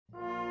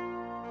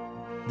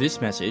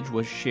This message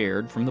was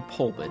shared from the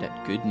pulpit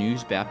at Good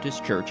News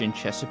Baptist Church in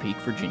Chesapeake,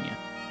 Virginia.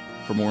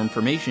 For more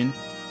information,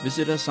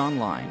 visit us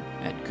online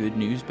at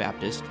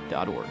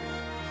goodnewsbaptist.org.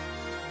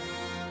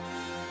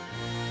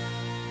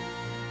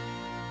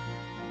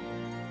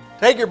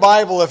 Take your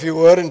Bible, if you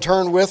would, and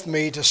turn with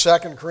me to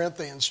 2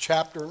 Corinthians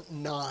chapter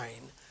 9.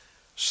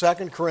 2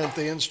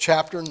 Corinthians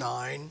chapter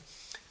 9.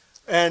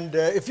 And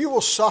if you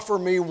will suffer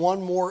me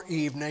one more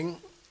evening,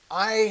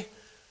 I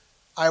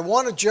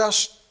want to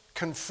just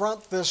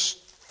confront this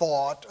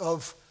thought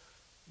of,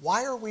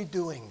 why are we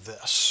doing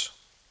this?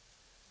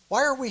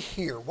 Why are we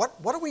here? What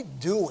are we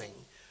doing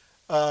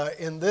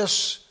in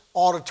this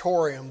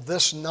auditorium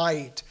this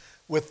night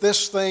with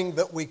this thing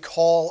that we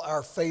call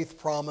our Faith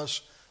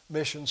Promise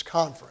Missions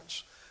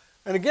Conference?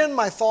 And again,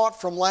 my thought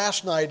from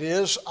last night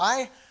is,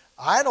 I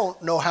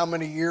don't know how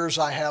many years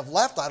I have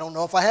left. I don't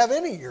know if I have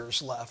any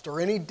years left or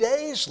any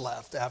days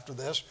left after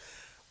this.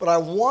 But I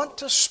want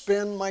to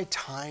spend my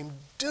time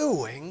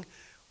doing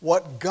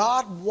what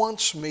God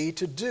wants me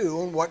to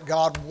do and what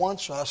God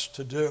wants us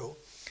to do.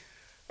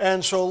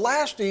 And so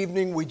last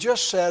evening we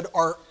just said,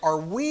 are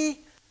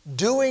we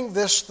doing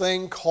this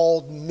thing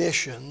called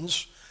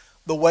missions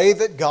the way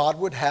that God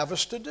would have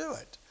us to do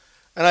it?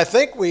 And I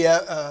think we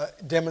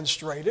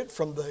demonstrated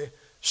from the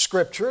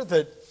Scripture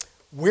that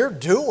we're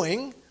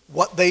doing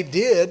what they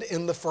did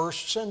in the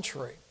first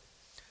century.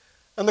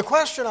 And the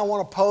question I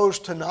want to pose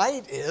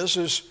tonight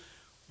is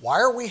why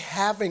are we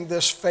having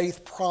this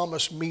faith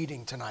promise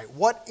meeting tonight?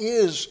 What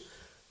is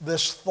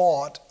this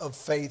thought of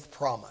faith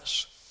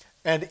promise?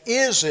 And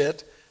is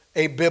it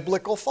a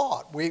biblical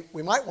thought? We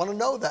might want to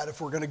know that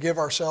if we're going to give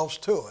ourselves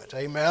to it.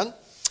 Amen?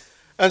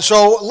 And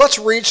so let's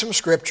read some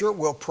Scripture.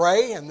 We'll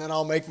pray, and then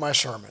I'll make my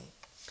sermon.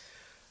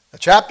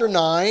 Chapter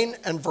 9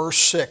 and verse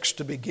 6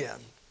 to begin.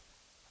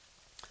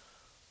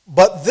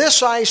 But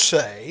this I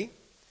say,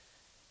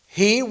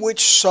 he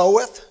which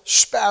soweth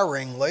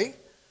sparingly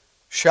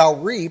shall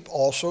reap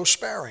also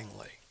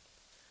sparingly.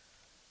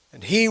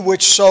 And he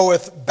which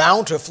soweth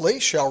bountifully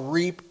shall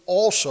reap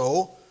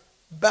also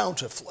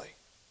bountifully.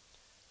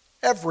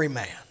 Every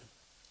man,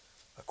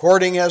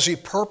 according as he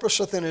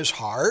purposeth in his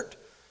heart,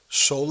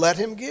 so let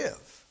him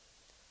give,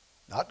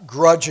 not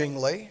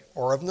grudgingly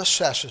or of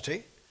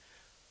necessity,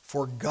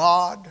 for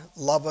God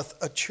loveth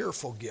a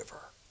cheerful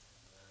giver.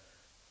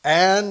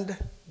 And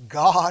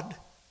God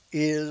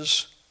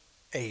is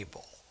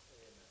able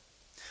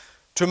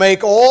to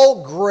make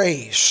all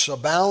grace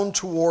abound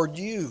toward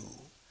you,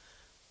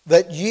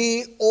 that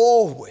ye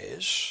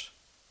always,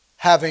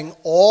 having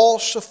all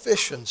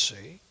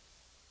sufficiency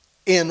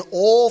in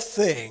all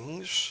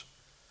things,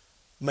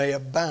 may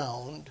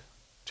abound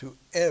to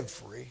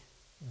every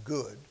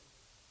good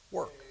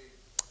work.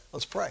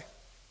 Let's pray.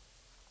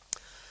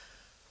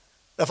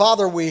 Now,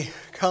 Father, we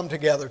come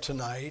together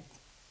tonight,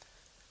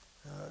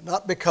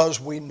 not because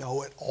we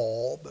know it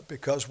all, but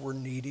because we're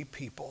needy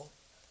people.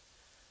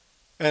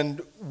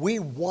 And we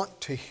want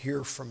to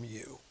hear from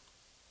you.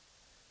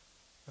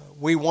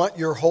 We want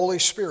your Holy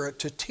Spirit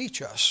to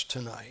teach us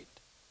tonight.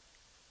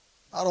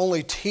 Not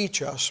only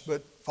teach us,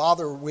 but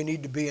Father, we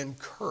need to be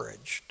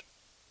encouraged.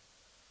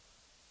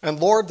 And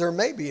Lord, there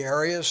may be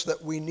areas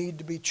that we need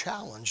to be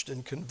challenged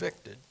and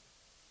convicted.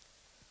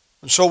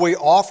 And so we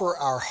offer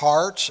our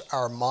hearts,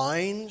 our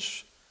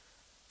minds,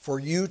 for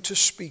you to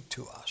speak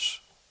to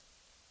us.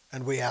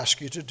 And we ask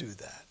you to do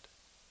that.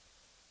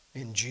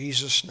 In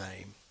Jesus'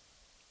 name,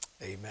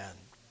 amen.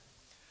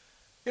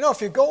 You know,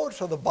 if you go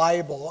to the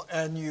Bible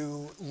and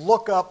you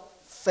look up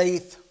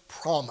faith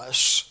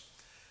promise,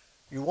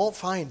 you won't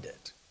find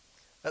it.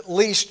 At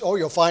least,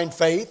 you'll find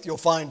faith, you'll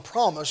find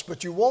promise,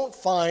 but you won't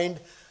find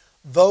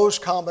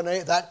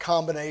that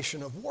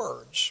combination of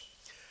words.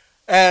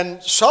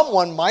 And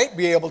someone might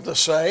be able to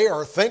say,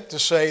 or think to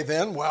say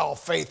then, well,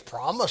 faith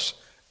promise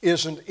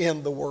isn't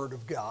in the Word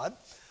of God.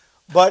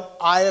 But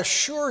I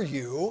assure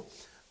you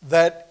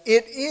that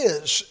it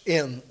is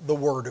in the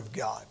Word of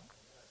God.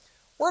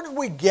 Where did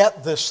we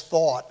get this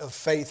thought of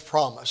faith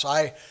promise?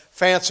 I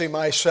fancy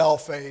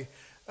myself an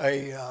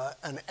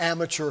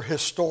amateur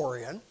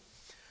historian.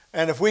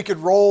 And if we could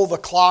roll the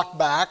clock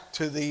back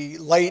to the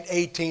late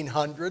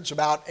 1800s,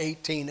 about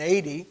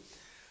 1880,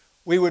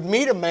 we would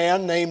meet a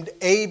man named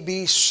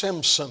A.B.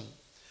 Simpson.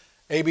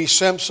 A.B.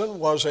 Simpson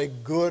was a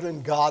good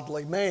and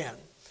godly man.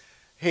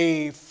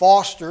 He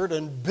fostered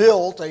and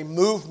built a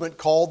movement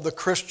called the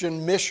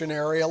Christian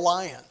Missionary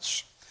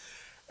Alliance.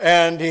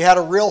 And he had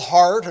a real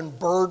heart and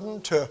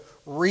burden to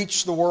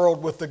reach the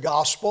world with the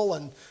gospel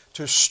and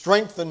to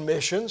strengthen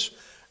missions.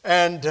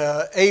 And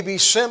A.B.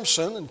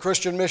 Simpson and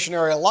Christian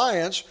Missionary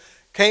Alliance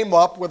came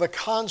up with a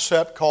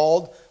concept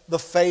called the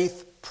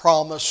Faith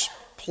Promise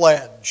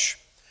Pledge.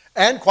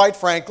 And quite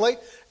frankly,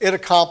 it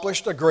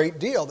accomplished a great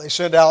deal. They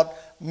sent out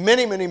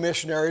many, many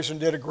missionaries and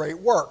did a great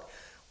work.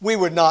 We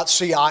would not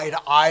see eye to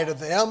eye to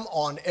them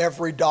on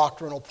every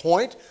doctrinal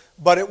point,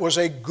 but it was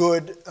a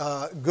good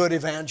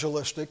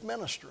evangelistic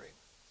ministry.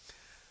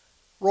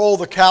 Roll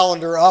the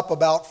calendar up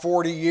about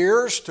 40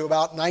 years to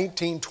about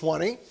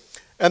 1920,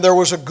 And there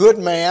was a good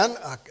man,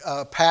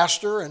 a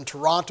pastor in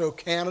Toronto,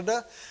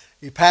 Canada.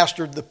 He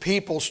pastored the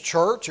People's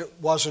Church. It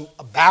wasn't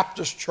a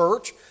Baptist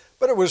church,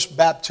 but it was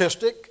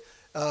Baptistic,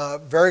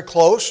 very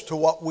close to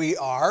what we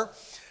are.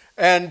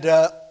 And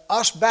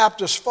us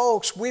Baptist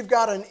folks, we've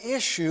got an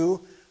issue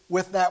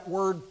with that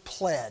word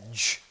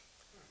pledge.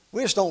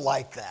 We just don't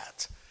like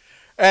that.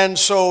 And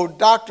so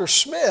Dr.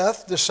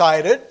 Smith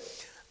decided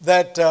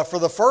that for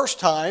the first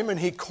time, and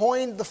he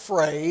coined the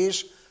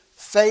phrase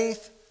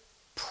faith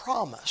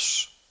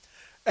promise.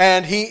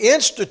 And he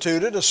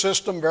instituted a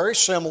system very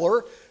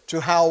similar to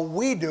how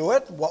we do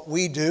it, what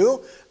we do.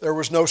 There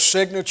was no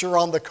signature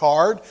on the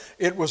card.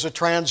 It was a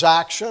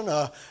transaction,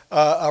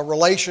 a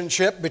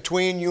relationship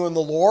between you and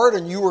the Lord,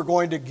 and you were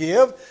going to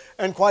give.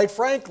 And quite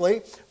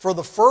frankly, for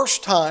the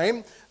first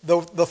time,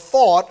 the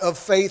thought of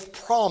faith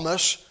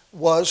promise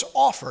was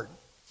offered.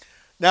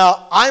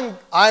 Now,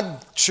 I'm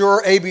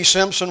sure A.B.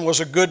 Simpson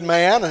was a good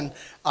man, and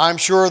I'm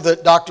sure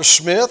that Dr.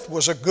 Smith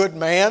was a good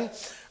man,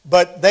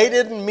 but they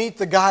didn't meet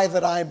the guy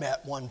that I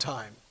met one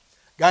time.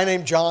 A guy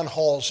named John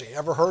Halsey.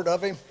 Ever heard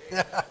of him?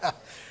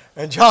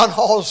 And John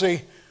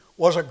Halsey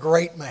was a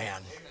great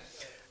man.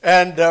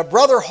 And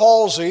Brother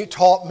Halsey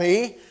taught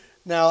me,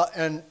 now,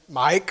 and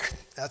Mike,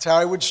 that's how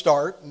I would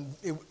start.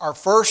 Our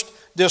first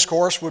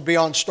discourse would be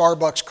on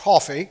Starbucks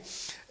coffee,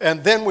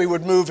 and then we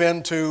would move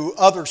into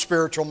other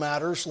spiritual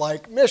matters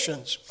like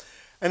missions.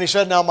 And he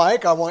said, now,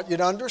 Mike, I want you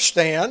to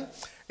understand,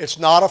 it's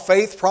not a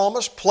faith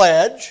promise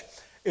pledge.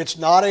 It's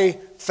not a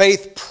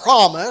faith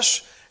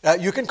promise.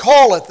 You can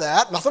call it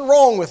that. Nothing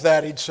wrong with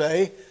that, he'd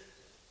say.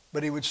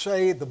 But he would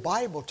say the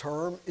Bible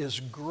term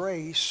is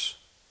grace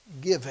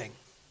giving.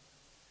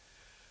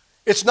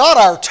 It's not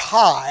our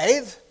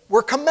tithe.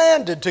 We're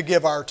commanded to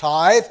give our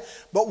tithe,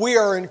 but we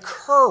are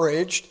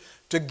encouraged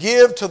to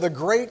give to the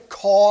great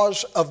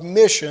cause of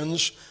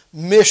missions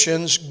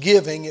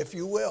giving, if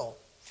you will.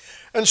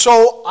 And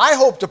so I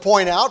hope to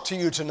point out to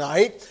you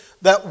tonight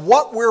that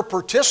what we're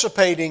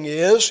participating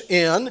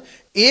in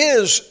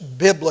is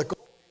biblical,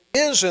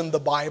 is in the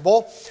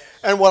Bible.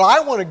 And what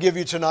I want to give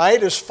you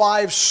tonight is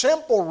 5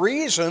 simple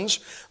reasons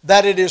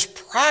that it is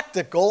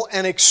practical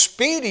and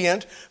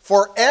expedient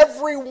for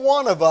every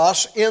one of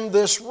us in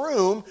this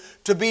room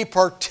to be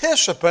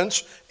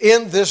participants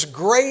in this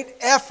great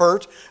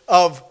effort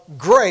of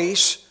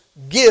grace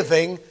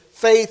giving,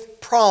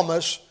 faith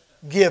promise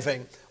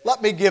giving.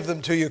 Let me give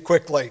them to you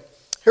quickly.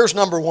 Here's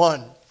number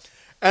 1.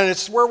 And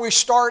it's where we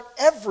start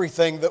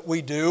everything that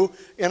we do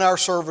in our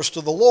service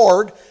to the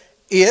Lord.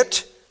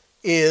 It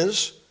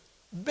is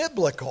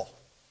biblical.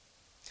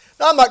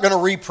 Now, I'm not going to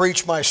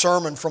re-preach my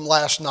sermon from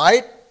last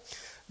night,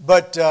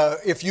 but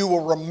if you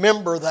will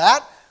remember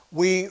that,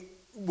 we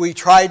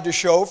tried to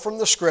show from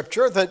the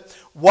Scripture that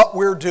what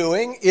we're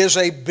doing is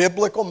a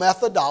biblical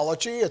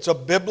methodology. It's a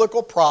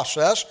biblical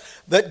process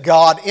that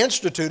God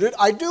instituted.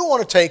 I do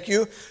want to take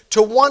you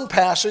to one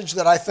passage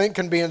that I think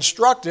can be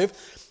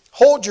instructive.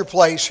 Hold your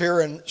place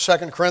here in 2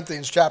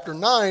 Corinthians chapter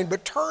 9,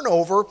 but turn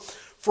over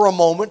for a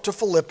moment to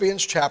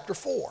Philippians chapter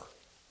 4.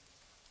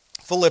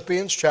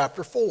 Philippians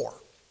chapter 4.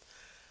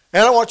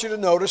 And I want you to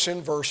notice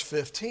in verse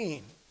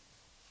 15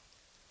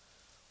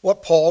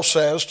 what Paul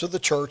says to the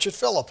church at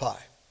Philippi.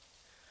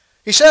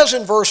 He says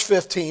in verse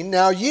 15,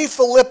 "Now ye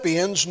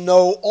Philippians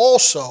know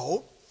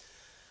also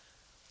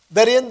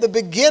that in the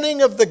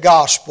beginning of the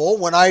gospel,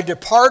 when I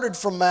departed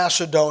from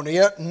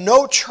Macedonia,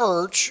 no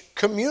church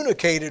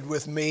communicated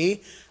with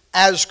me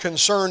as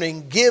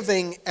concerning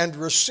giving and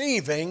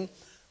receiving,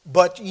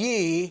 but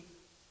ye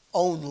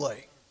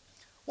only."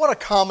 What a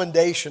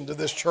commendation to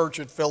this church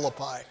at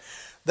Philippi.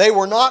 They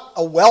were not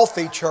a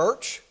wealthy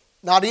church,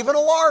 not even a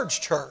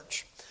large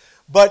church,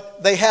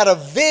 but they had a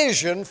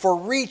vision for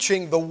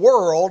reaching the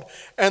world,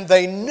 and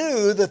they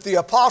knew that the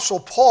Apostle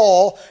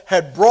Paul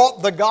had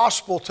brought the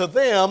gospel to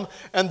them,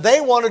 and they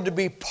wanted to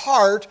be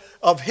part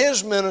of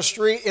his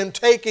ministry in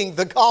taking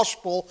the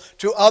gospel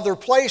to other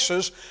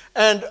places.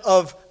 And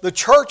of the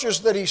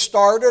churches that he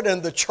started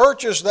and the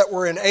churches that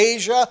were in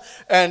Asia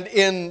and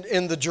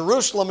in the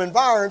Jerusalem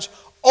environs,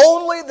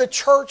 only the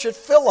church at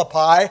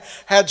Philippi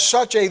had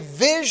such a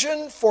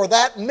vision for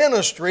that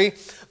ministry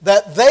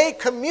that they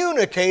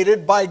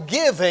communicated by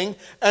giving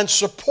and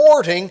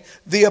supporting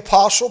the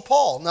Apostle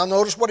Paul. Now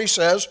notice what he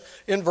says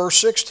in verse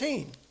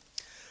 16.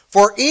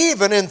 "For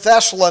even in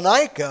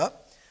Thessalonica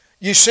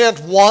ye sent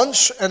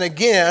once and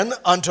again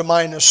unto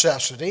my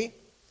necessity,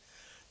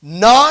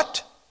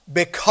 not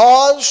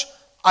because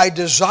I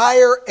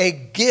desire a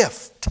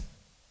gift."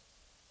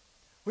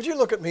 Would you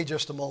look at me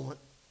just a moment?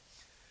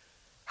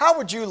 How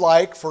would you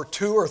like for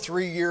 2 or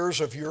 3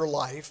 years of your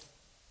life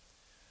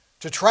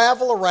to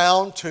travel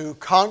around to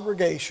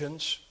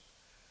congregations,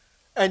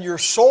 and your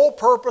sole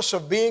purpose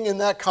of being in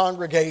that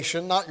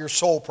congregation, not your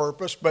sole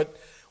purpose, but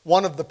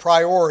one of the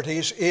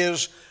priorities,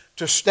 is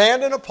to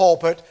stand in a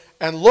pulpit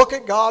and look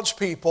at God's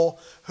people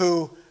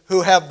who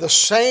have the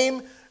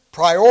same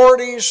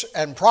priorities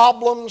and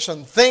problems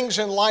and things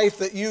in life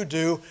that you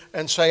do,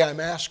 and say,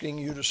 "I'm asking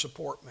you to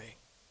support me.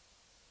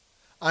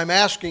 I'm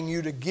asking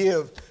you to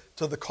give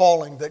to the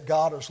calling that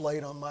God has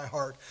laid on my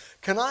heart."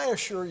 Can I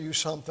assure you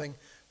something?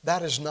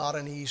 That is not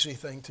an easy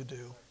thing to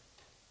do.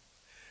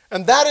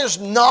 And that is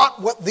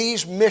not what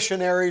these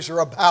missionaries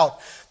are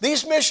about.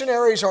 These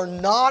missionaries are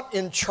not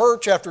in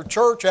church after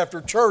church after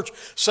church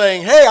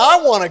saying, hey,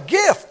 I want a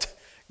gift.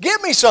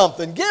 Give me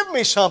something, give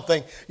me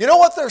something. You know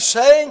what they're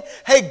saying?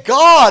 Hey,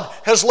 God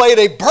has laid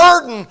a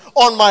burden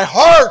on my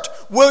heart.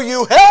 Will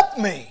you help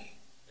me?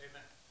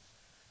 Amen.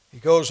 He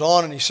goes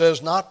on and he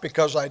says, not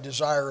because I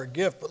desire a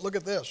gift, but look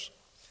at this.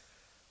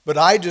 But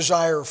I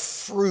desire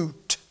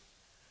fruit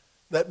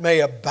that may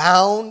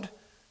abound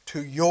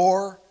to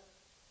your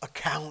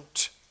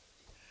account.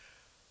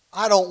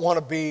 I don't want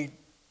to be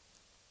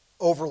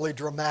overly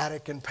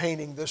dramatic in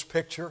painting this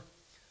picture,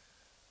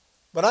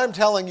 but I'm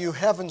telling you,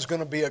 heaven's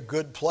going to be a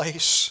good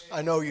place.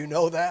 I know you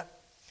know that.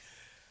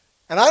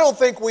 And I don't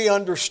think we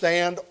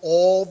understand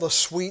all the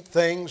sweet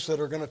things that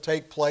are going to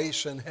take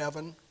place in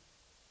heaven.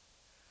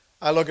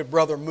 I look at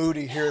Brother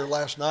Moody here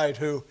last night,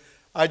 who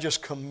I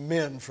just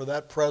commend for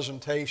that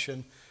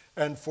presentation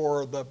and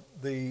for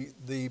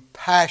the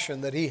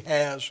passion that he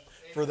has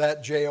for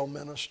that jail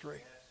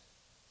ministry.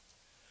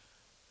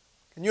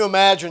 Can you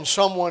imagine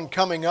someone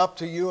coming up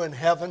to you in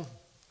heaven?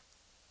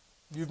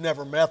 You've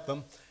never met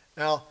them.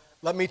 Now,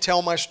 let me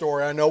tell my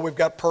story. I know we've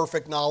got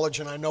perfect knowledge,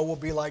 and I know we'll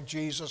be like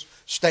Jesus.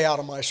 Stay out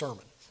of my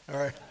sermon. All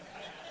right?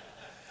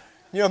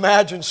 Can you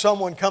imagine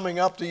someone coming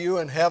up to you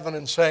in heaven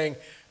and saying,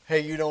 hey,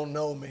 you don't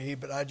know me,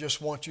 but I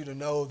just want you to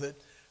know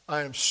that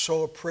I am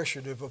so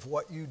appreciative of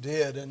what you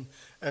did,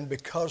 and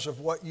because of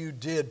what you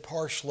did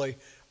partially,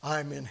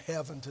 I'm in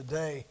heaven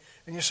today.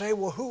 And you say,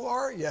 well, who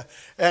are you?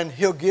 And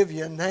he'll give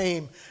you a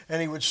name,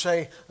 and he would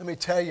say, let me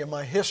tell you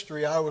my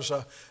history. I was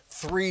a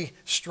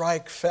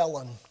 3-strike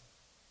felon.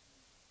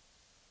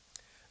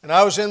 And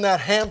I was in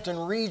that Hampton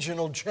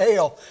Regional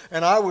Jail,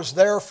 and I was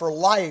there for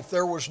life.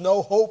 There was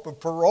no hope of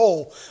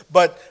parole,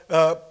 but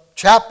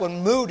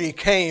Chaplain Moody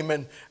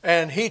came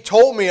and he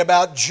told me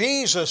about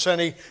Jesus,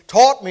 and he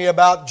taught me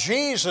about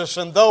Jesus,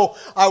 and though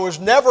I was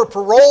never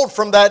paroled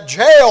from that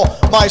jail,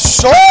 my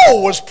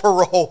soul was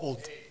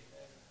paroled.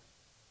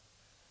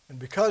 And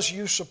because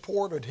you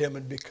supported him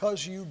and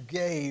because you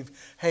gave,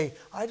 hey,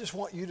 I just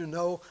want you to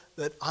know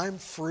that I'm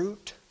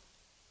fruit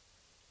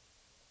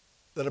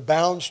that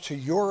abounds to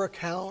your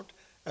account,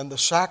 and the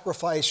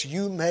sacrifice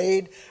you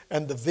made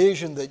and the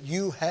vision that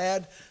you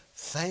had,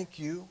 thank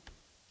you.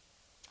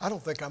 I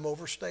don't think I'm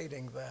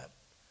overstating that.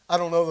 I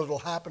don't know that it'll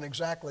happen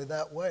exactly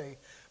that way,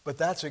 but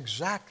that's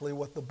exactly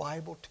what the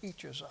Bible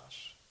teaches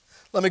us.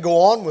 Let me go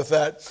on with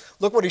that.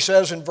 Look what he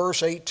says in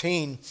verse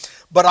 18.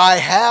 But I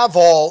have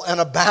all and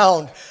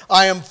abound.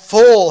 I am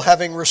full,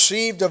 having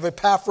received of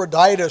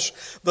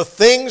Epaphroditus the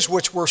things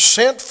which were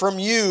sent from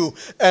you,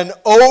 an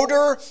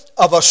odor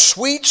of a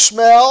sweet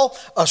smell,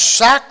 a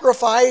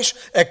sacrifice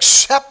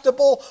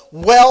acceptable,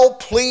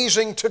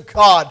 well-pleasing to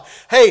God.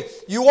 Hey,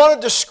 you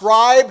want to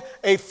describe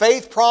a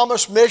Faith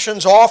Promise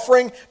Missions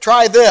offering?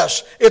 Try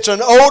this. It's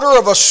an odor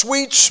of a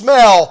sweet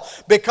smell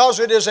because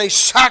it is a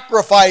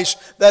sacrifice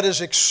that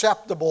is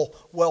acceptable,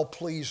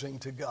 well-pleasing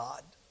to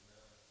God.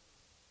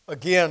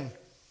 Again,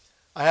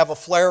 I have a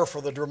flair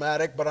for the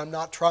dramatic, but I'm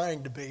not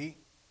trying to be.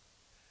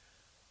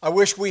 I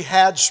wish we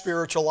had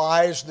spiritual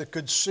eyes that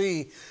could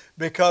see,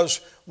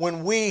 because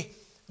when we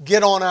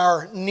get on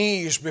our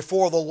knees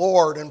before the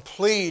Lord and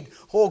plead,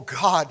 oh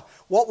God,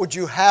 what would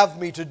you have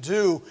me to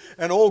do?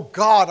 And oh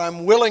God,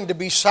 I'm willing to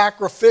be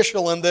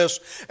sacrificial in this.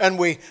 And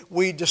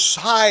we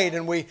decide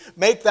and we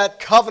make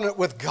that covenant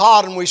with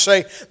God, and we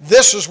say,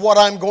 this is what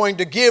I'm going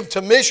to give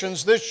to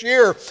missions this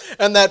year.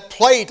 And that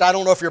plate, I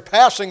don't know if you're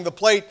passing the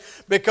plate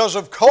because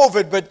of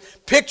COVID, but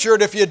picture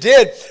it if you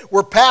did.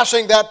 We're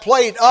passing that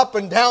plate up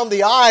and down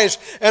the aisles,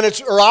 and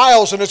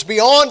it's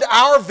beyond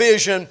our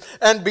vision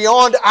and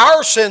beyond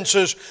our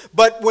senses.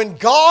 But when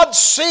God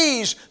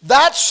sees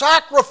that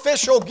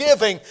sacrificial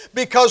giving,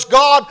 because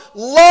God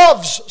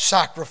loves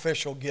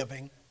sacrificial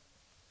giving,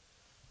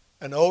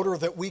 an odor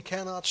that we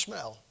cannot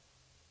smell,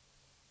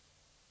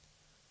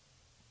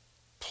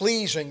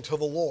 pleasing to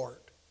the Lord,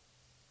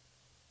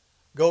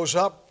 goes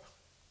up,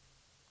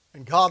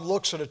 and God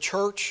looks at a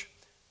church,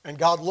 and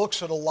God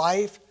looks at a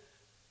life,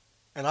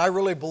 and I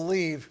really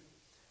believe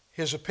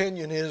His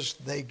opinion is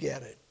they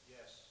get it.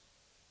 Yes.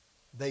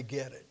 They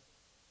get it.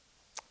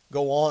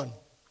 Go on.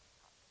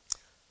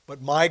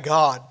 But my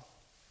God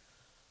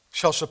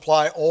shall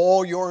supply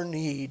all your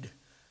need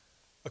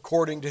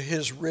according to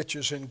His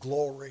riches in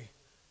glory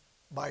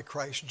by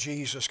Christ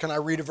Jesus. Can I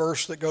read a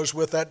verse that goes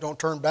with that? Don't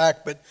turn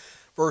back. But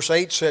verse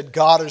 8 said,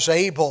 God is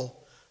able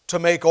to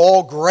make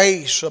all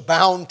grace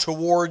abound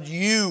toward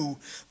you,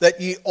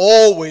 that ye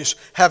always,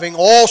 having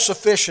all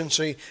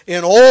sufficiency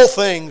in all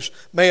things,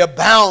 may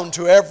abound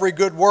to every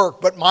good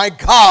work. But my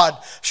God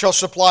shall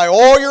supply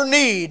all your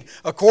need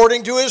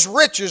according to His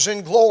riches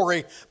in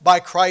glory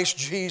by Christ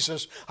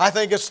Jesus. I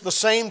think it's the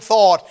same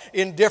thought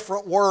in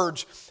different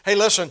words. Hey,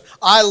 listen,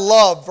 I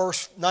love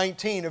verse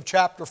 19 of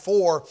chapter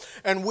 4,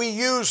 and we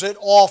use it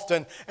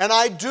often. And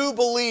I do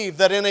believe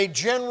that in a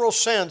general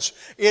sense,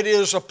 it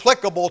is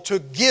applicable to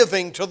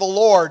giving to the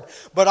Lord.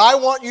 But I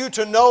want you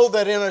to know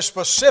that in a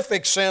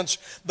specific sense,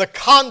 the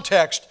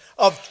context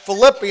of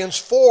Philippians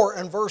 4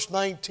 and verse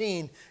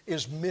 19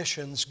 is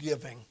missions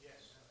giving.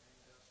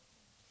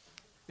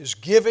 Is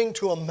giving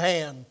to a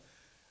man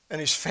and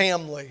his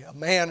family, a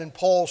man in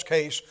Paul's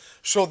case,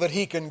 so that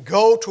he can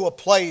go to a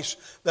place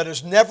that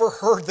has never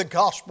heard the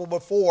gospel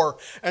before,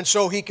 and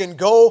so he can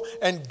go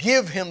and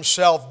give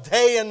himself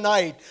day and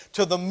night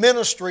to the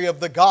ministry of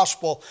the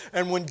gospel.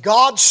 And when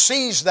God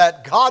sees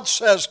that, God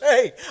says,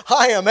 hey,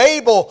 I am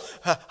able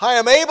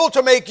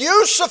to make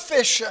you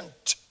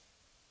sufficient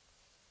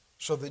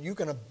so that you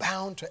can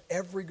abound to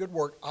every good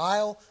work.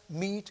 I'll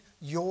meet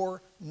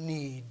your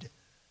need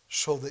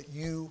so that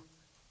you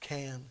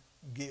can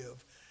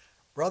give.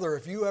 Brother,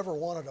 if you ever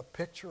wanted a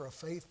picture of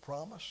faith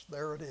promise,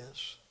 there it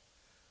is.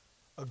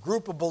 A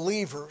group of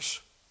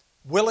believers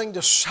willing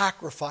to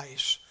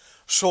sacrifice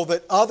so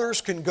that others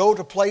can go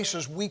to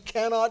places we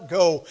cannot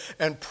go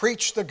and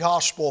preach the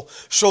gospel,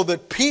 so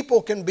that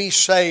people can be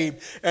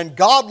saved. And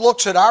God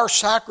looks at our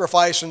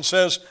sacrifice and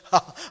says,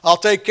 I'll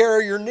take care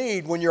of your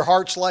need when your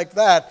heart's like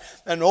that.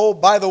 And oh,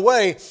 by the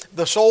way,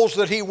 the souls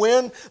that He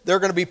wins, they're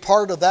going to be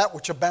part of that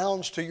which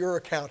abounds to your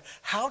account.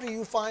 How do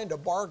you find a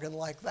bargain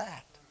like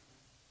that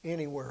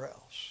anywhere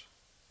else?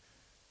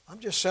 I'm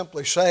just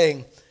simply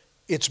saying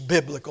it's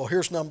biblical.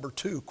 Here's number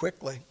 2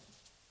 quickly.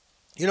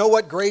 You know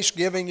what grace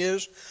giving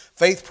is?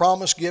 Faith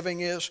promise giving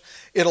is?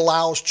 It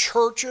allows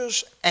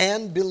churches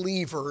and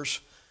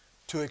believers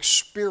to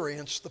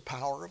experience the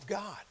power of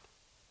God.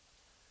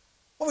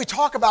 When we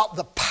talk about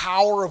the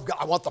power of God,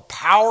 I want the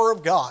power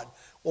of God.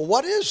 Well,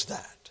 what is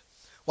that?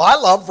 Well, I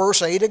love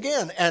verse 8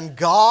 again. And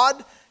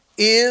God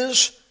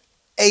is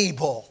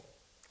able.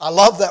 I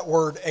love that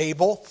word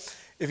able.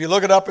 If you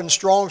look it up in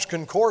Strong's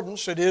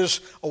Concordance, it is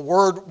a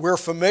word we're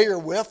familiar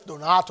with,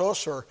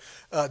 dunatos or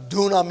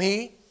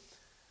dunami.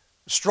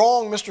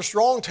 Mr.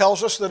 Strong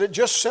tells us that it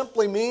just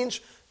simply means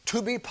to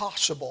be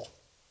possible.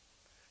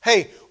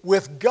 Hey,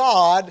 with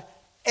God,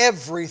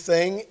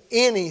 everything,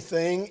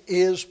 anything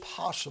is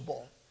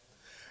possible.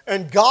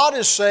 And God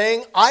is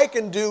saying, I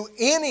can do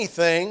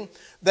anything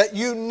that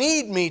you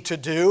need me to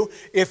do.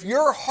 If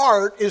your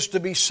heart is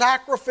to be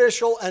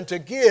sacrificial and to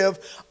give,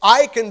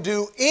 I can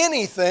do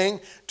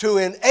anything to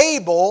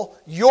enable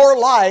your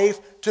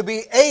life to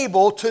be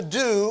able to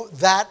do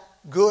that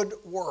good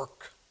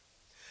work.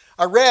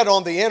 I read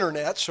on the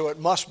internet, so it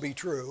must be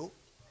true,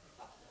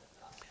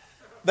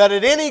 that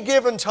at any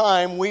given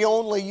time we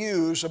only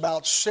use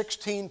about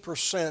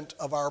 16%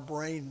 of our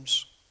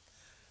brains.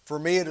 For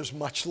me, it is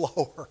much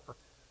lower.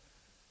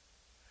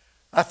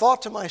 I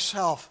thought to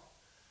myself,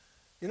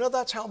 you know,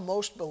 that's how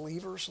most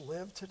believers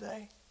live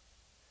today.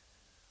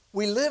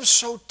 We live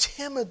so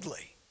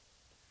timidly,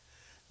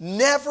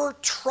 never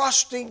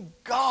trusting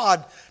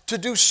God to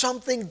do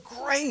something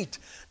great,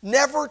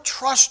 never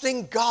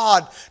trusting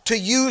God to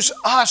use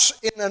us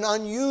in an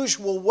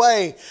unusual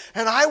way.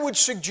 And I would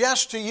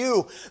suggest to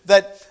you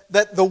that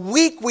the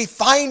week we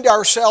find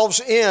ourselves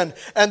in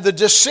and the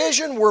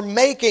decision we're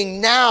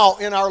making now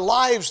in our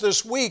lives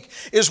this week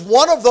is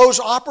one of those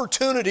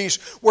opportunities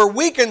where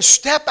we can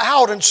step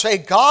out and say,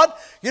 God,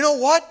 you know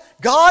what?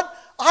 God,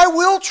 I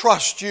will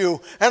trust you,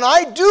 and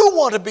I do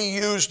want to be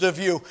used of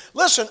you.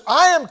 Listen,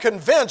 I am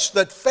convinced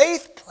that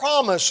faith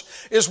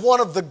promise is one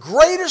of the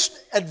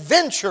greatest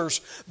adventures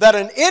that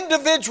an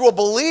individual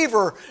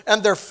believer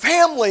and their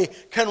family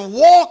can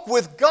walk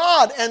with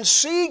God and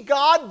see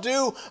God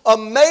do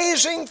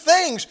amazing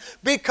things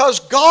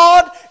because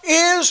God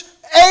is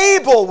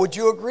able. Would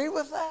you agree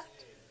with that?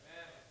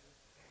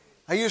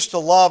 I used to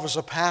love as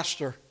a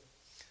pastor,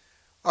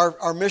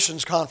 our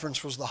missions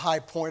conference was the high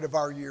point of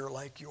our year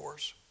like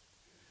yours.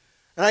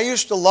 And I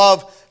used to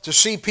love to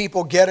see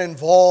people get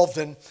involved,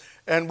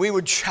 and we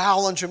would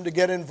challenge them to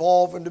get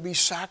involved and to be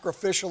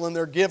sacrificial in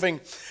their giving.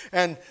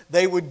 And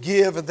they would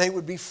give, and they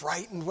would be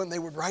frightened when they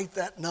would write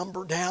that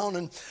number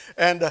down.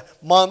 And a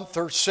month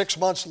or 6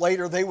 months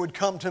later, they would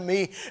come to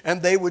me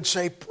and they would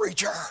say,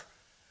 "Preacher,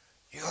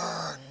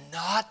 you're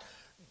not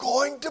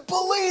going to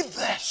believe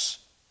this."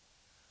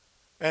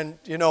 And,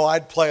 you know,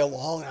 I'd play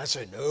along, and I'd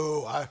say,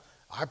 "No,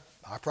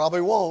 I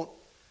probably won't,"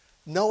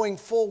 knowing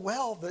full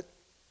well that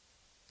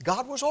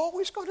God was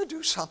always going to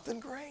do something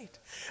great.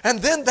 And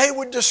then they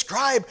would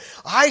describe,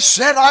 I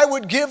said I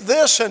would give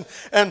this,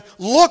 and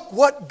look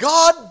what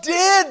God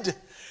did.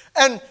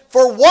 And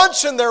for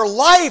once in their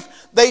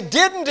life, they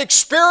didn't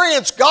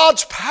experience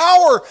God's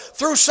power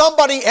through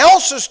somebody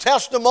else's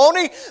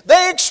testimony.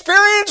 They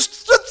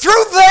experienced it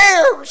through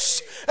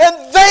theirs.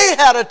 And they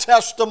had a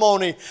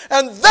testimony.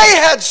 And they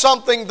had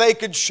something they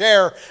could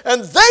share.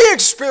 And they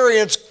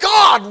experienced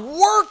God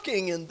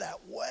working in that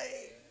way.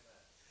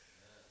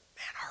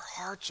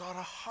 Hearts ought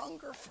to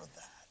hunger for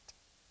that.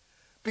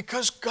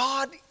 Because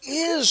God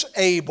is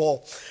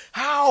able.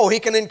 How? He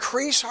can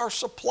increase our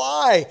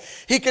supply.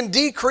 He can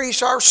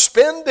decrease our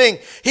spending.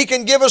 He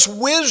can give us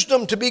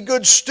wisdom to be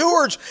good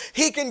stewards.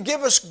 He can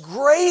give us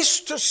grace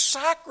to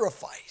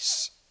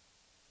sacrifice.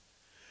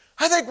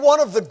 I think one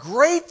of the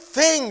great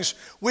things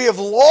we have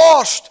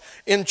lost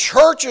in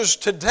churches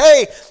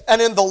today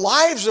and in the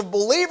lives of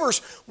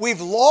believers,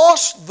 we've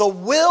lost the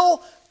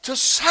will to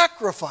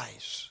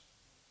sacrifice.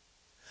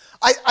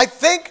 I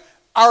think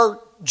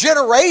our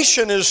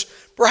generation is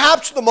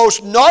perhaps the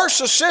most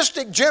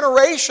narcissistic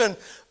generation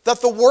that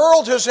the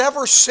world has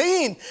ever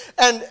seen.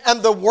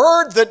 And the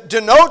word that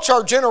denotes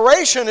our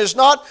generation is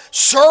not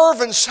serve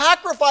and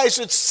sacrifice,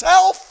 it's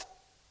self.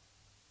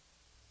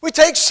 We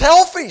take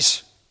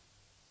selfies.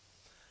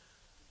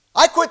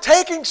 I quit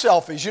taking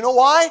selfies. You know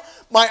why?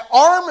 My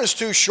arm is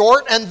too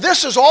short and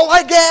this is all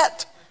I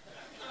get.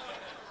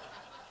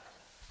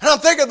 And I'm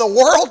thinking the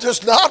world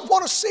does not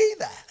want to see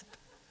that.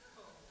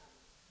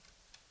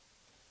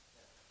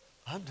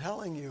 I'm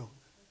telling you,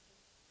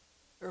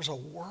 there's a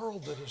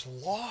world that is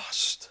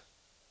lost.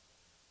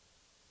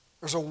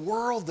 There's a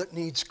world that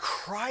needs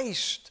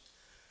Christ.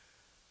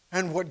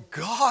 And what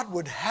God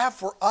would have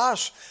for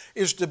us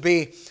is to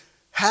be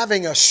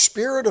having a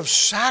spirit of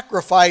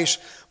sacrifice,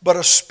 but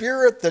a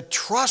spirit that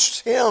trusts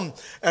Him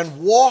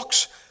and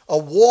walks a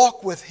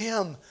walk with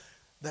Him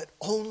that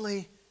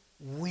only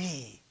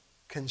we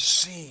can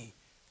see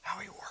how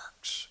He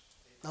works.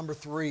 Number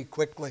 3,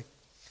 quickly.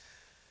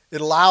 It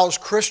allows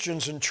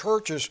Christians and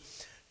churches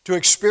to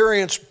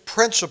experience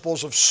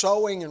principles of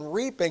sowing and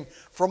reaping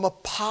from a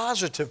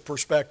positive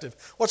perspective.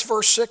 What's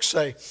verse 6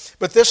 say?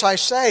 But this I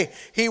say,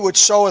 he which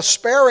soweth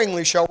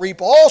sparingly shall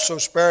reap also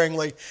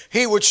sparingly.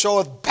 He which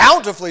soweth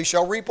bountifully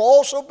shall reap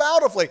also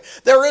bountifully.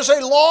 There is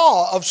a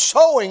law of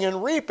sowing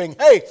and reaping.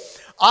 Hey,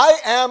 I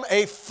am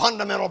a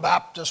fundamental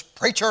Baptist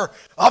preacher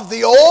of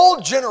the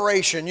old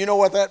generation. You know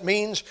what that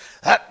means?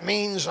 That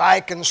means I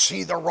can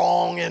see the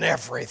wrong in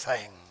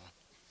everything.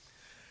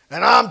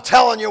 And I'm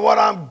telling you what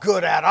I'm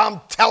good at. I'm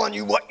telling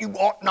you what you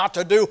ought not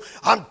to do.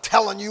 I'm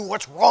telling you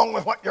what's wrong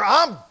with what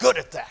I'm good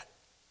at that.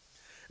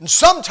 And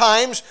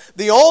sometimes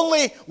the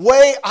only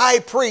way I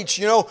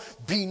preach,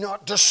 be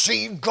not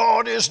deceived,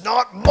 God is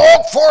not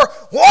mocked, for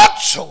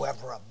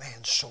whatsoever a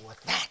man soweth,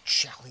 that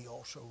shall he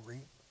also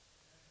reap.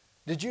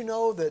 Did you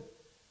know that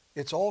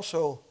it's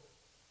also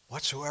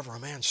whatsoever a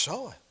man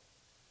soweth,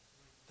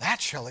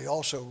 that shall he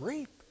also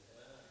reap?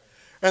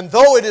 And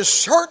though it is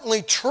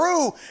certainly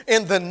true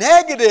in the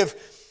negative,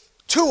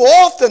 too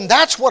often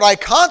that's what I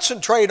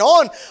concentrate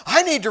on.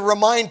 I need to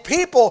remind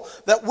people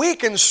that we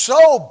can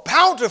sow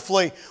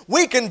bountifully,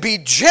 we can be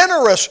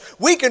generous,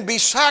 we can be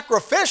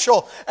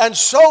sacrificial, and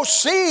sow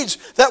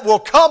seeds that will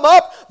come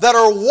up that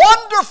are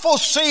wonderful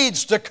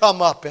seeds to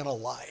come up in a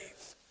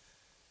life.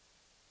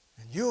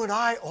 And you and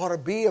I ought to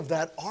be of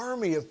that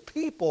army of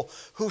people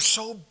who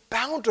sow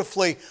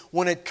bountifully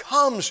when it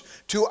comes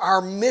to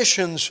our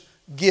missions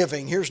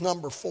giving. Here's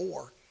number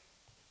 4.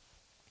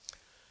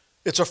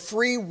 It's a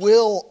free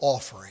will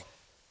offering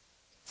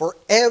for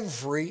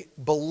every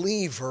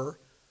believer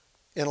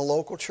in a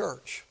local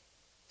church.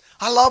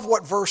 I love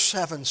what verse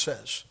 7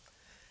 says.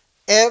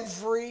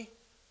 Every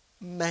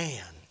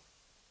man.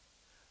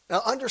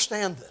 Now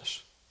understand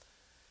this.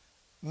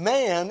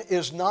 Man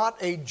is not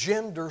a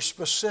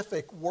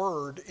gender-specific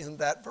word in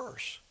that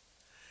verse.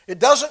 It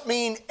doesn't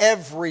mean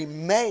every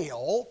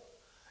male.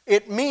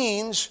 It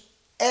means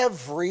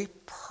every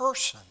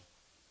person.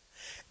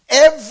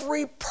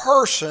 Every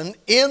person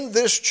in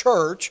this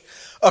church,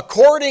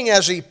 according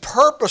as he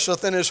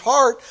purposeth in his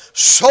heart,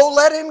 so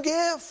let him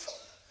give.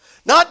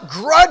 Not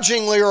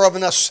grudgingly or of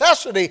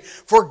necessity,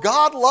 for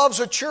God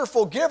loves a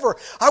cheerful giver.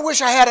 I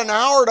wish I had an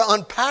hour to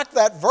unpack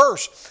that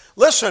verse.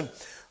 Listen,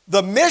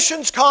 the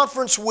missions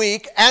conference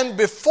week and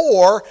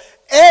before,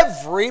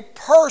 every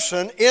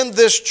person in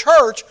this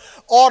church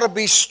ought to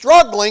be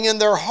struggling in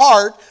their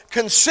heart,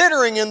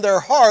 considering in their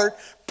heart,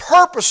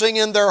 purposing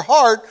in their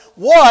heart,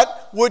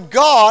 what would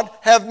God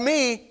have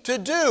me to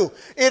do?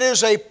 It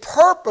is a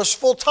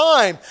purposeful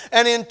time,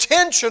 an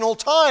intentional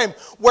time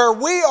where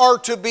we are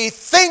to be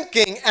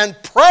thinking and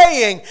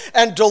praying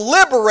and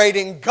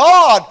deliberating,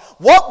 God,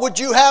 what would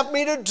you have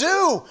me to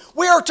do?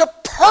 We are to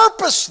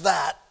purpose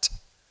that.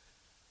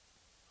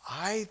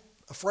 I'm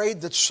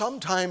afraid that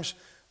sometimes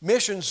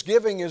missions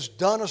giving is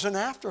done as an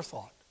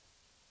afterthought.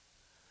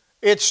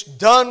 It's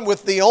done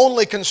with the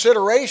only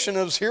consideration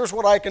of here's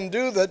what I can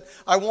do that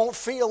I won't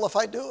feel if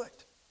I do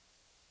it.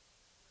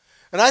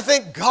 And I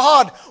think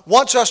God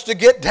wants us to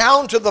get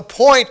down to the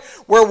point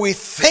where we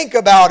think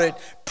about it,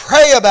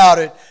 pray about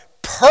it,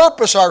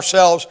 purpose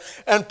ourselves,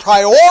 and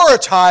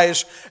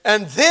prioritize.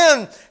 And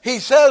then He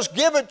says,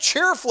 give it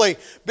cheerfully,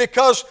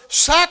 because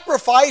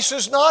sacrifice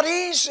is not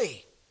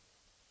easy.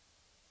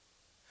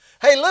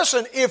 Hey,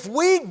 listen, if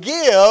we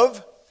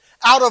give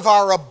out of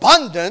our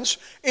abundance,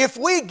 if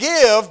we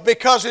give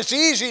because it's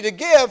easy to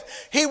give,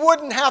 He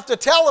wouldn't have to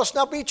tell us,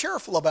 now be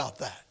cheerful about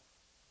that.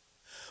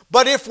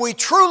 But if we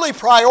truly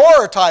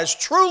prioritize,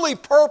 truly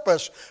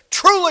purpose,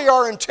 truly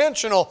are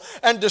intentional,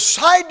 and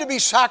decide to be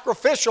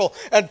sacrificial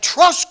and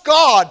trust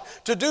God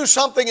to do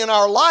something in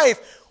our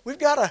life, we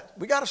got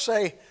to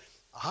say,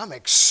 I'm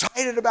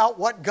excited about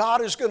what God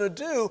is going to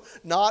do,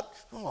 not,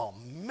 oh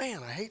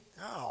man,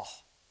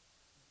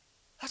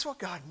 that's what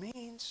God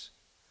means.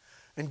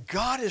 And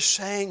God is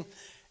saying,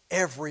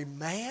 every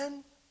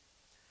man,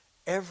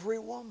 every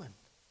woman.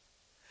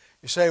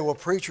 You say, well,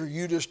 preacher,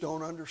 you just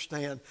don't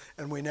understand.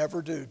 And we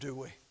never do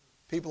we?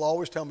 People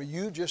always tell me,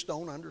 you just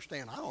don't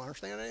understand. I don't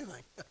understand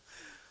anything.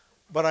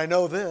 But I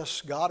know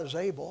this, God is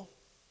able.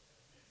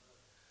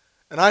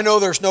 And I know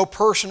there's no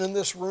person in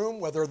this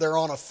room, whether they're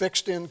on a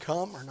fixed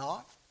income or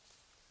not.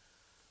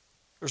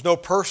 There's no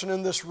person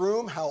in this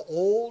room, how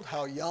old,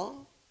 how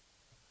young,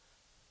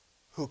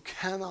 who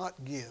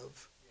cannot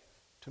give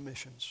to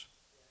missions.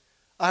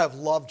 I have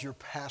loved your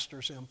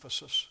pastor's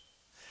emphasis.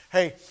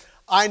 Hey,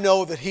 I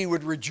know that he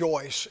would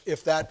rejoice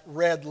if that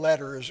red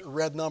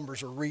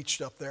numbers are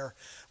reached up there.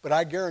 But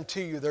I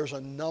guarantee you there's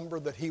a number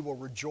that he will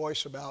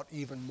rejoice about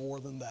even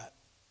more than that.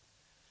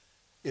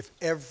 If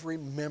every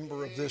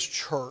member of this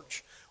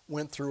church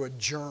went through a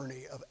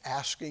journey of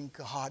asking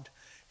God,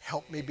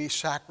 help me be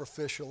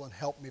sacrificial and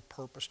help me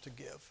purpose to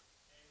give.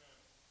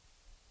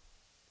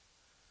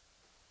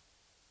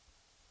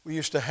 We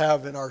used to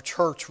have in our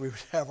church, we would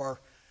have our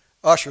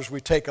ushers,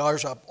 we'd take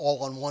ours up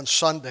all on one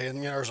Sunday,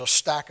 and there's a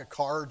stack of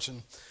cards.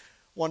 And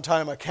one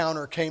time a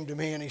counter came to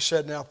me and he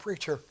said, now,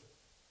 preacher,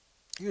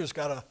 you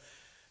got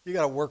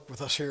to work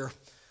with us here,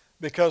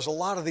 because a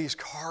lot of these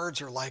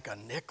cards are like a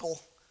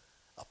nickel,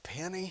 a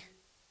penny.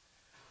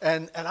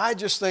 And I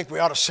just think we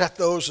ought to set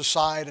those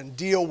aside and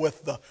deal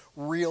with the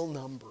real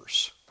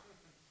numbers.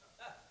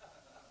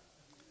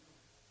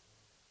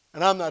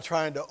 And I'm not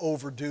trying to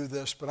overdo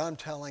this, but I'm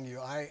telling you,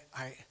 I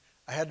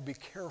had to be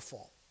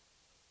careful.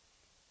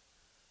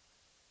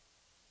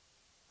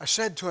 I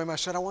said to him, I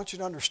want you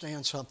to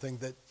understand something,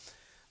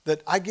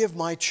 that I give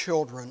my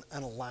children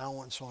an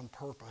allowance on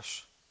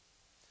purpose.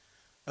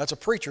 That's a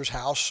preacher's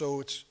house,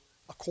 so it's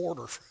a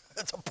quarter.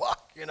 It's a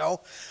buck, you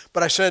know.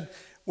 But I said,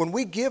 when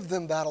we give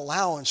them that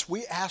allowance,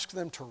 we ask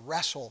them to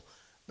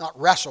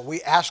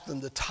we ask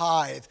them to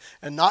tithe.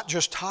 And not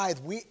just tithe,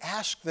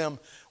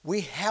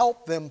 we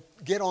help them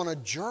get on a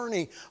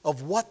journey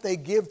of what they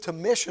give to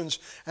missions.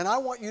 And I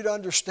want you to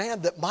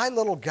understand that my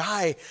little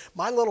guy,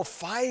 my little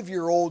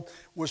 5-year-old,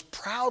 was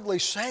proudly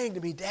saying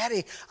to me,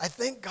 Daddy, I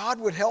think God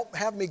would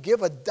have me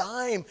give a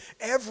dime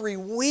every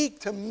week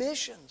to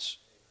missions.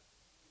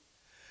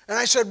 And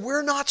I said,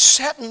 we're not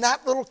setting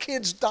that little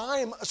kid's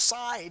dime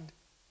aside.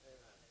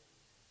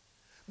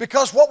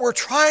 Because what we're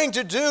trying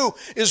to do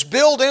is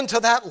build into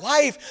that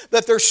life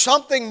that there's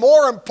something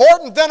more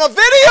important than a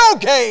video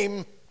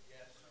game.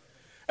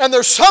 And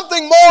there's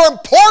something more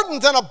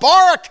important than a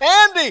bar of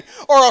candy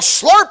or a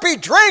Slurpee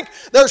drink.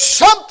 There's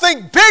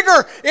something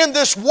bigger in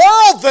this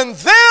world than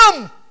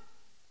them.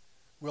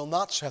 We'll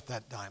not set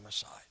that dime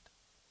aside.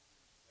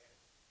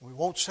 We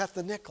won't set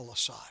the nickel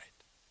aside.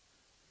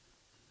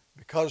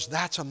 Because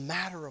that's a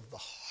matter of the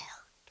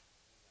heart.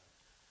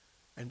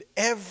 And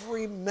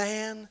every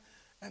man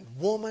and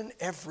woman,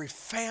 every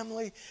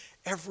family,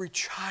 every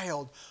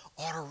child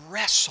ought to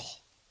wrestle.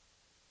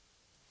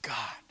 God,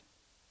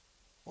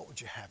 what would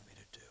you have me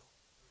to do?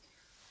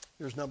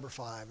 Here's number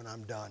 5, and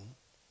I'm done.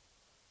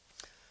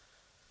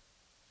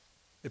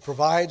 It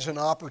provides an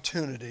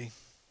opportunity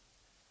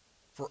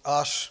for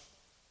us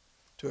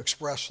to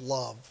express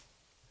love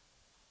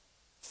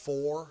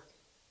for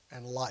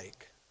and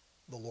like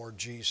the Lord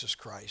Jesus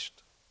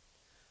Christ.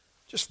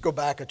 Just go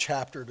back a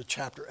chapter to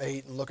chapter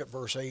 8 and look at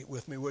verse 8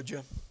 with me, would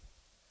you?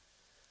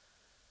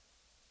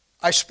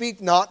 I speak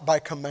not by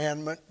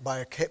commandment,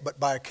 but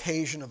by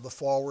occasion of the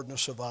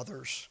forwardness of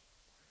others,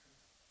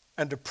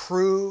 and to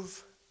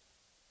prove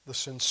the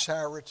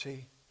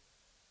sincerity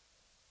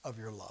of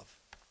your love.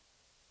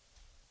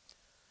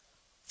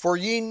 For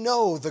ye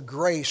know the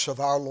grace of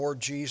our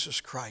Lord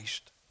Jesus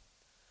Christ,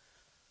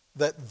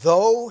 that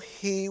though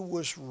he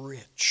was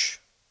rich,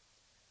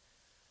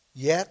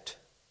 yet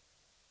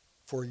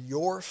for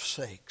your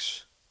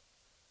sakes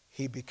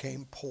he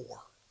became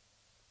poor,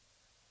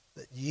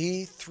 that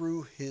ye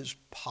through his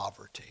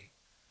poverty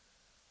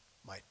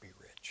might be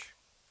rich.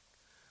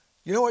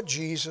 You know what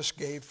Jesus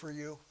gave for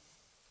you?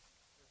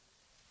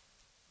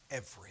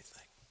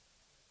 Everything.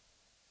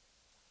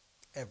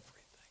 Everything.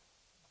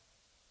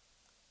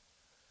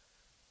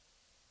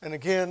 And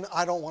again,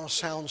 I don't want to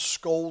sound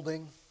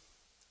scolding.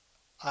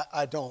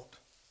 I don't.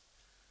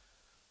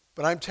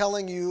 But I'm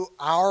telling you,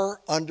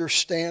 our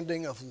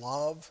understanding of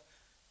love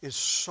is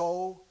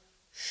so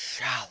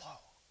shallow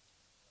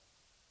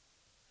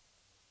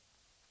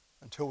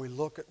until we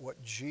look at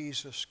what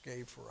Jesus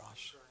gave for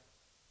us.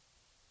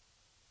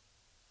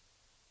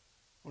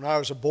 When I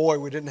was a boy,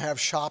 we didn't have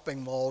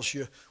shopping malls.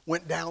 You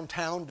went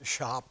downtown to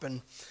shop,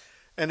 and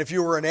if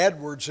you were in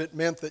Edwards, it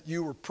meant that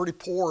you were pretty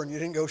poor and you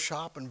didn't go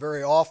shopping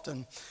very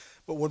often.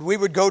 But when we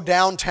would go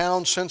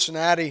downtown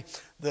Cincinnati,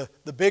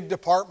 the big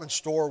department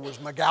store was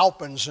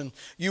McAlpin's, and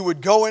you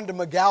would go into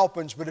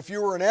McAlpin's, but if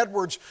you were in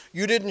Edwards,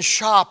 you didn't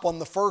shop on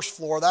the first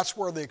floor. That's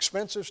where the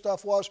expensive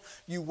stuff was.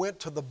 You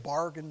went to the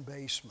bargain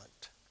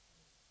basement.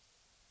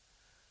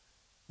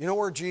 You know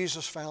where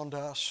Jesus found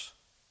us?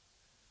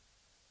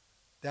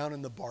 Down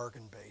in the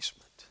bargain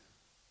basement.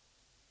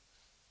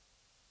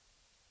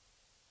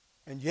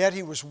 And yet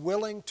he was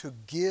willing to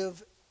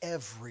give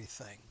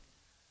everything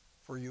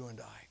for you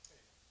and I.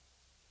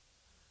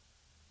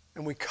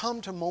 And we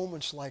come to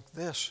moments like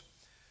this,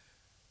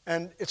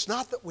 and it's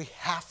not that we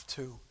have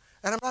to,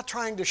 and I'm not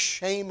trying to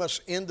shame us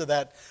into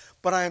that,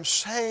 but I am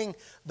saying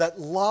that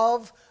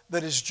love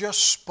that is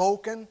just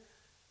spoken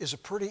is a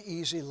pretty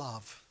easy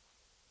love.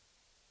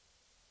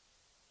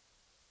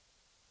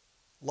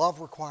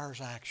 Love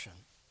requires action.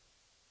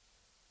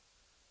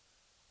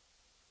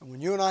 And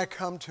when you and I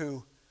come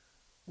to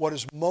what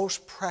is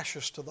most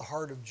precious to the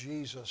heart of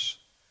Jesus,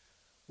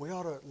 we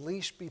ought to at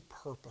least be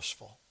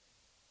purposeful.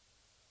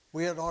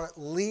 We ought to at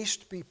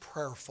least be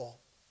prayerful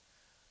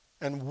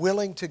and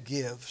willing to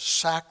give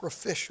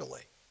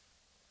sacrificially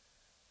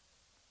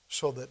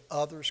so that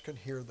others can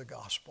hear the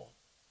gospel.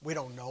 We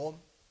don't know them.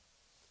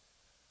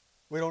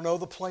 We don't know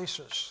the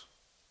places.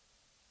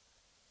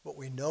 But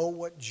we know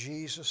what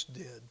Jesus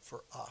did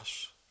for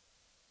us,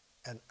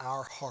 and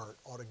our heart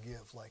ought to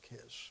give like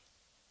his.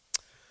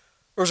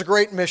 There was a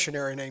great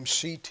missionary named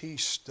C.T.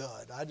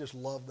 Studd. I just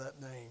love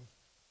that name.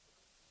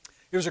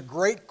 He was a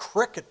great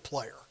cricket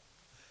player.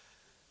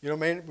 You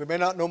know, we may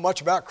not know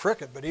much about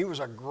cricket, but he was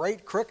a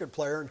great cricket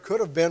player and could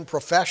have been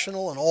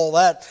professional and all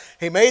that.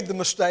 He made the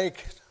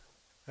mistake,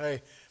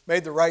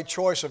 made the right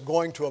choice of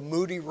going to a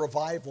Moody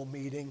revival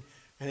meeting,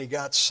 and he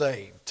got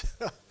saved.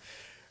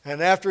 And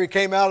after he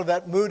came out of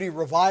that Moody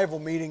revival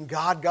meeting,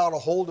 God got a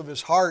hold of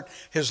his heart.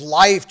 His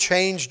life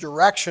changed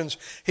directions.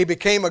 He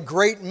became a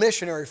great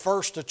missionary,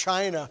 first to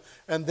China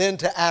and then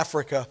to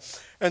Africa.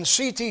 And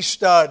C.T.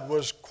 Studd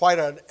was quite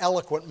an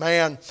eloquent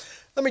man.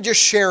 Let me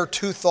just share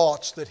two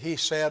thoughts that he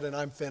said, and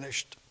I'm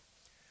finished.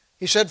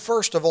 He said,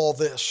 first of all,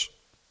 this,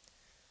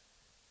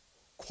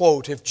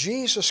 quote, "If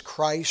Jesus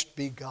Christ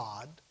be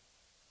God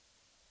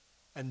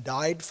and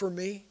died for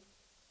me,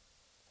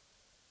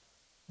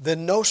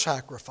 then no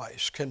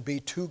sacrifice can be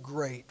too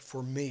great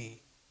for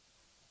me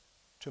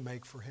to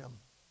make for him."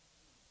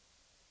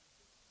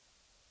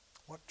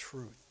 What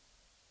truth.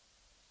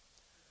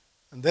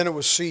 And then it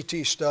was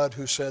C.T. Studd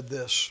who said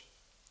this,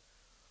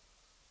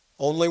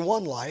 "Only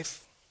one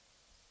life,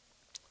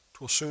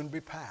 'twill soon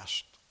be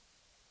past,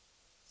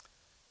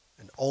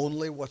 and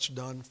only what's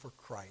done for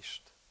Christ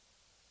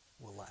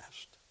will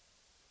last."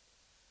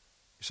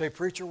 You say,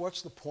 "Preacher,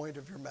 what's the point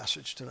of your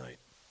message tonight?"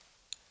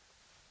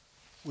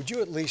 Would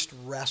you at least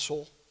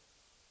wrestle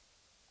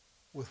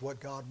with what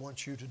God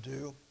wants you to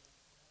do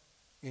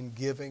in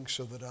giving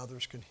so that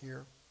others can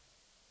hear?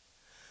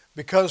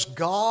 Because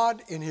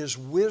God, in his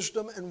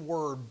wisdom and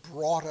word,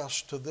 brought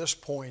us to this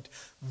point.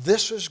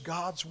 This is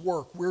God's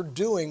work. We're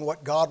doing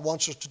what God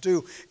wants us to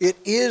do. It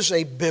is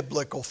a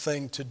biblical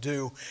thing to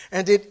do,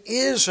 and it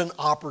is an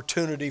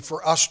opportunity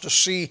for us to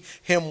see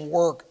him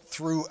work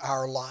through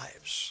our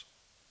lives.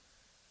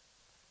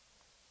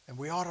 And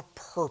we ought to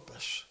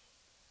purpose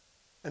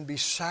and be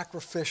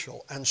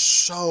sacrificial and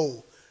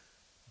sow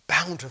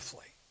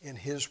bountifully in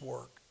his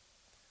work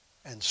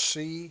and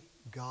see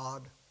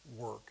God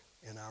work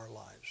in our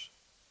lives.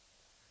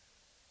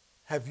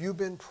 Have you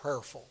been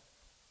prayerful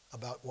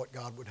about what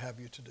God would have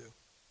you to do?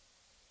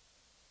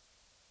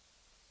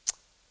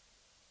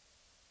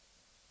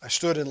 I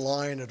stood in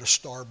line at a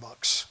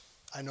Starbucks.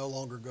 I no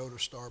longer go to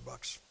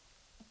Starbucks.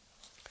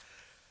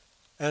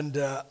 And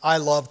I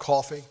love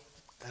coffee,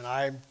 and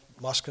I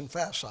must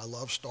confess, I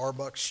love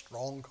Starbucks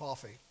strong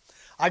coffee.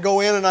 I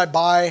go in and I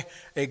buy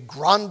a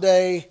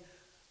grande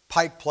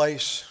Pike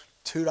Place,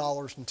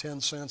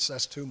 $2.10.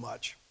 That's too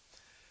much.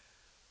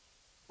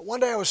 But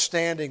one day I was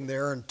standing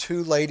there and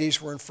two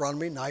ladies were in front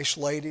of me, nice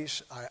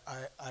ladies.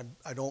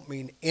 I don't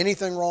mean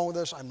anything wrong with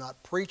this. I'm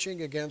not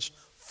preaching against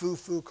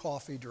foo-foo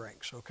coffee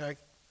drinks, okay?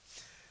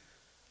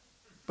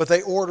 But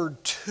they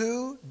ordered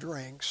 2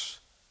 drinks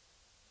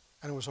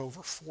and it was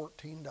over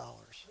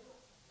 $14.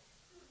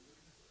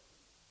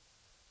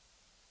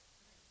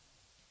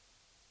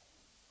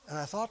 And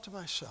I thought to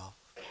myself,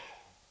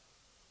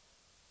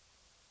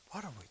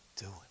 what are we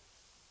doing?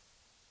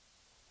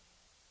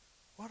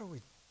 What are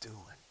we doing?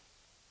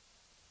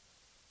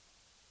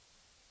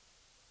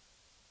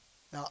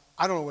 Now,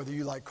 I don't know whether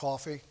you like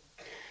coffee,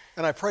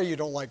 and I pray you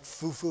don't like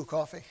foo-foo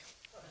coffee.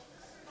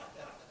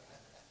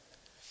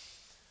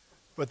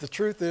 But the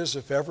truth is,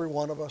 if every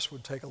one of us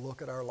would take a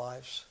look at our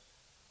lives,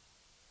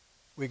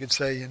 we could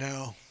say,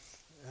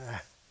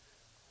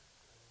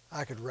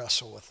 I could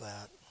wrestle with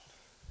that.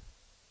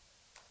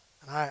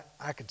 And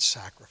I could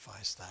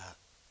sacrifice that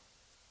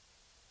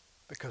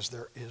because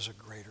there is a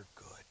greater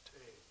good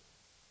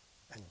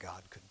and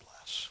God could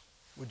bless.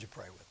 Would you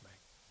pray with me?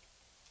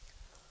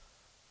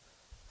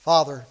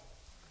 Father,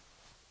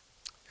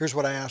 here's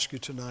what I ask you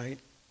tonight.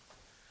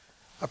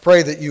 I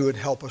pray that you would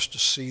help us to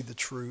see the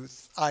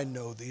truth. I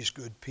know these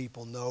good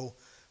people know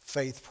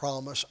faith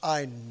promise.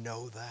 I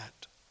know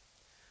that.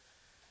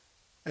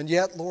 And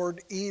yet,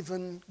 Lord,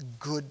 even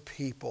good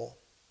people,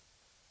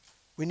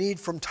 we need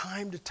from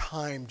time to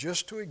time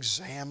just to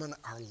examine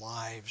our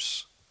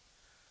lives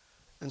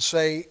and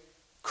say,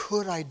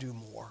 could I do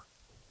more?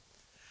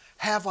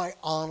 Have I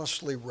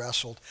honestly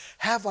wrestled?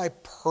 Have I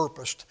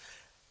purposed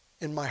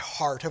in my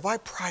heart? Have I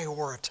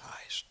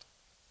prioritized?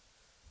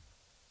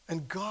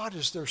 And God,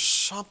 is there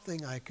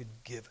something I could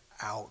give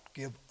out,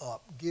 give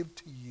up, give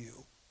to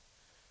you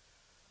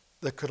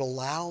that could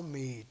allow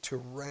me to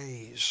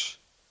raise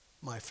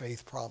my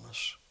faith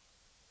promise,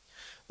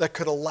 that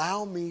could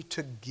allow me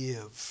to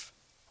give,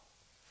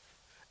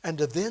 and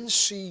to then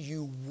see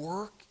you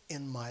work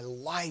in my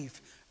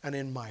life and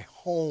in my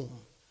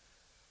home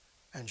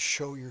and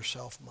show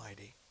yourself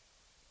mighty.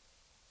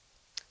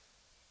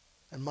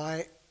 And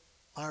my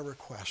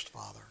request,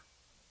 Father,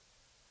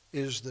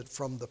 is that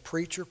from the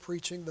preacher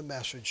preaching the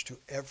message to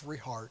every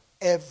heart,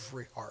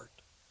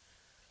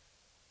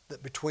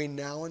 that between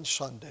now and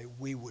Sunday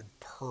we would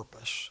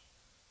purpose,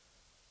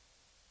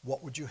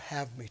 what would you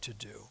have me to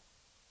do?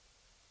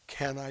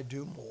 Can I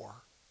do more?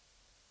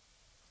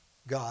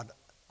 God,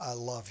 I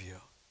love you,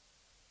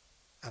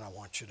 and I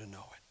want you to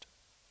know it.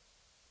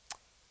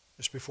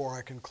 Just before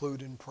I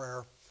conclude in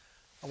prayer,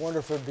 I wonder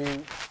if there'd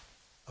be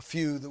a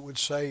few that would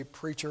say,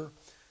 preacher,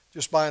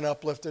 just by an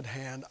uplifted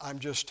hand, I'm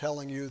just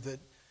telling you that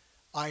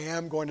I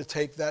am going to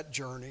take that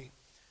journey.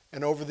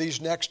 And over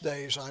these next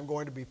days, I'm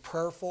going to be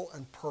prayerful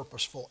and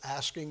purposeful,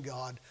 asking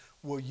God,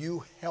 will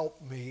you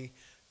help me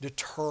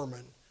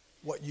determine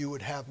what you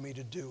would have me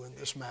to do in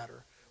this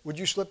matter? Would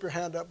you slip your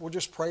hand up? We'll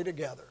just pray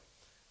together.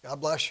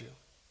 God bless you.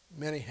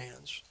 Many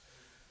hands.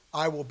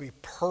 I will be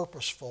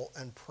purposeful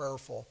and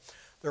prayerful.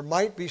 There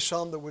might be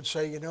some that would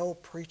say,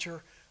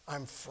 preacher,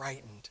 I'm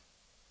frightened.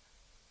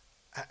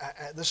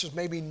 This is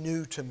maybe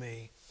new to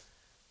me.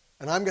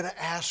 And I'm going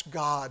to ask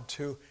God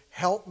to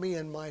help me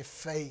in my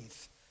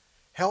faith.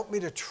 Help me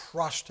to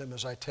trust Him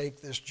as I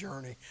take this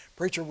journey.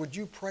 Preacher, would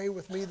you pray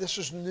with me? This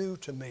is new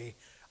to me.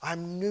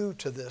 I'm new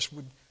to this.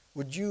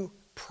 Would you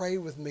pray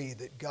with me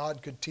that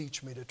God could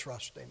teach me to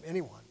trust Him?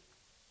 Anyone?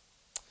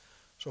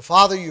 So,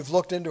 Father, you've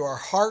looked into our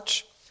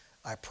hearts.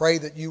 I pray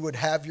that you would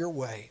have your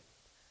way.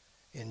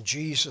 In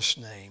Jesus'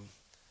 name,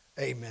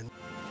 amen.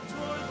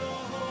 Toward the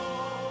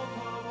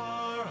hope of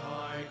our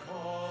high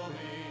calling,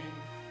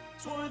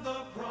 toward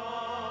the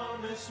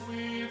promise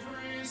we've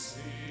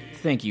received.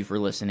 Thank you for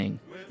listening.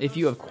 If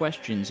you have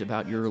questions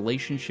about your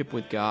relationship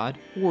with God,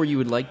 or you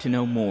would like to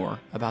know more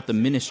about the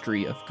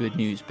ministry of Good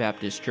News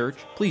Baptist Church,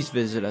 please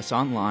visit us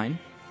online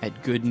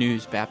at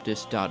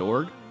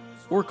goodnewsbaptist.org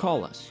or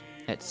call us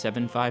at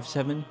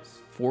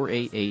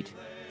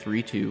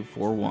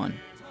 757-488-3241.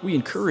 We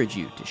encourage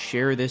you to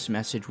share this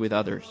message with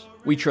others.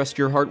 We trust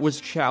your heart was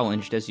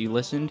challenged as you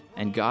listened,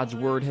 and God's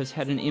Word has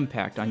had an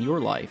impact on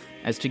your life,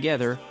 as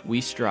together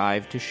we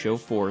strive to show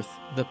forth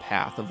the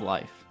path of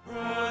life.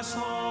 Press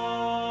on.